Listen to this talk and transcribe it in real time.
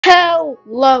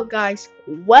Hello guys,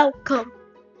 welcome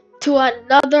to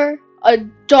another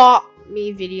Adopt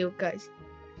Me video guys.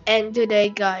 And today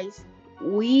guys,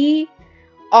 we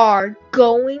are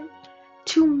going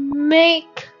to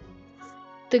make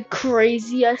the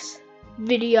craziest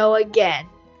video again.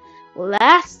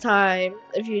 Last time,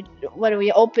 when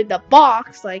we opened the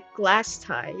box, like last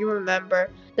time, you remember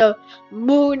the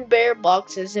moon bear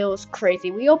boxes, it was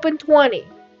crazy. We opened 20.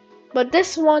 But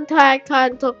this one time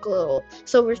kind of took a little,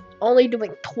 so we're only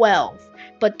doing 12.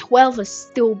 But 12 is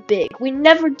still big. We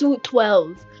never do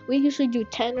 12. We usually do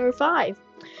 10 or 5.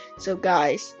 So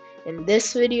guys, in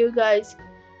this video guys,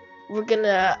 we're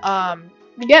gonna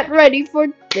get ready for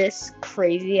this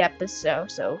crazy episode.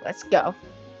 So let's go.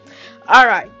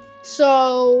 Alright,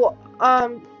 so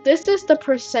this is the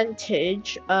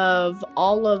percentage of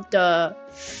all of the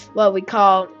what we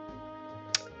call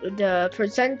the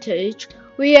percentage.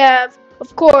 We have,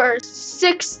 of course,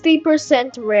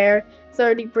 60% rare,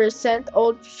 30%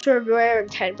 ultra rare,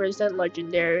 and 10%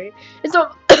 legendary. It's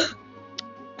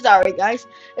sorry guys,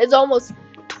 it's almost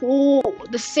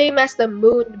the same as the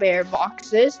moon bear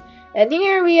boxes. And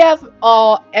here we have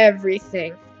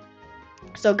everything.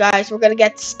 So guys, we're gonna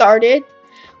get started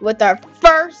with our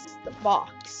first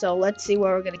box. So let's see what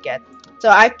we're gonna get. So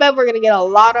I bet we're gonna get a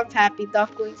lot of happy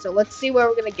ducklings. So let's see what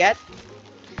we're gonna get.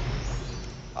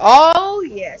 Oh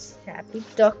yes, happy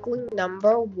duckling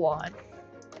number 1.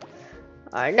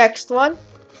 Our next one.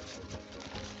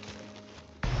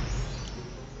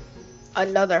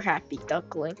 Another happy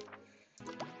duckling.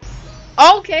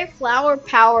 Okay, flower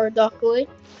power duckling.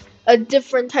 A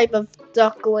different type of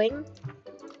duckling.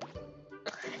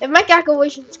 If my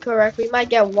calculation is correct, we might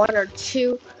get 1 or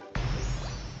 2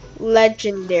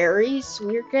 legendaries.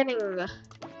 We're getting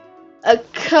a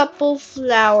couple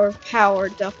flower power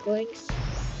ducklings.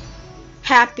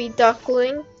 Happy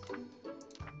duckling.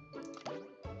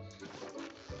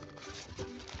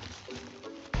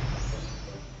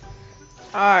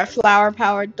 Our flower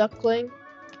powered duckling.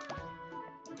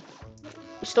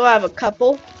 We still have a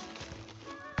couple.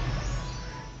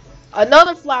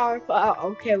 Another flower power.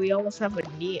 Okay, we almost have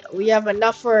we have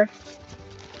enough for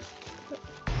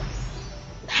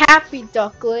happy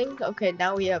duckling. Okay,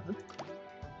 now we have.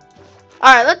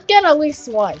 Alright, let's get at least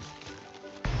 1.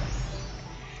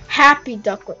 Happy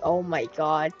duckling. Oh my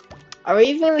god. Are we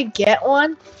even gonna get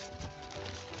one?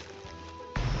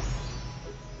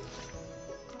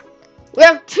 We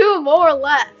have 2 more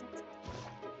left.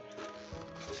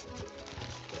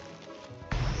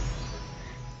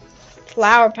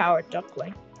 Flower powered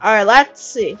duckling. Alright, let's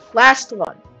see. Last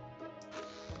one.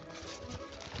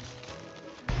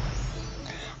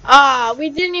 We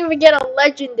didn't even get a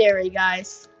legendary,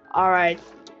 guys. Alright.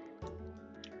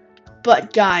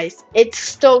 But guys, it's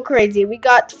still crazy. We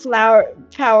got flower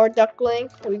power duckling.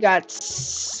 We got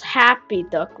happy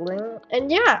duckling.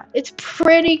 And yeah, it's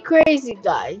pretty crazy,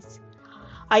 guys.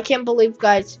 I can't believe,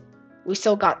 guys, we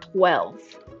still got 12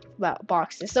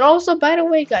 boxes. And also, by the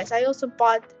way, guys, I also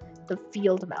bought the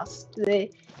field mouse.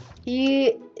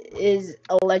 He is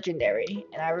a legendary,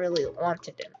 and I really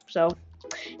wanted him. So,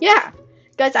 yeah.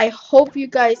 Guys, I hope you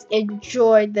guys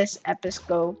enjoyed this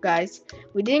episode, guys.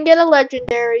 We didn't get a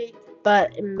legendary,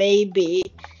 but maybe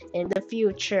in the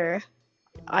future.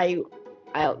 I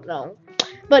don't know.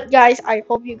 But guys, I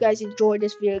hope you guys enjoyed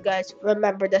this video, guys.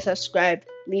 Remember to subscribe,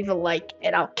 leave a like,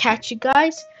 and I'll catch you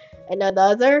guys in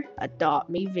another Adopt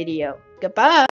Me video. Goodbye.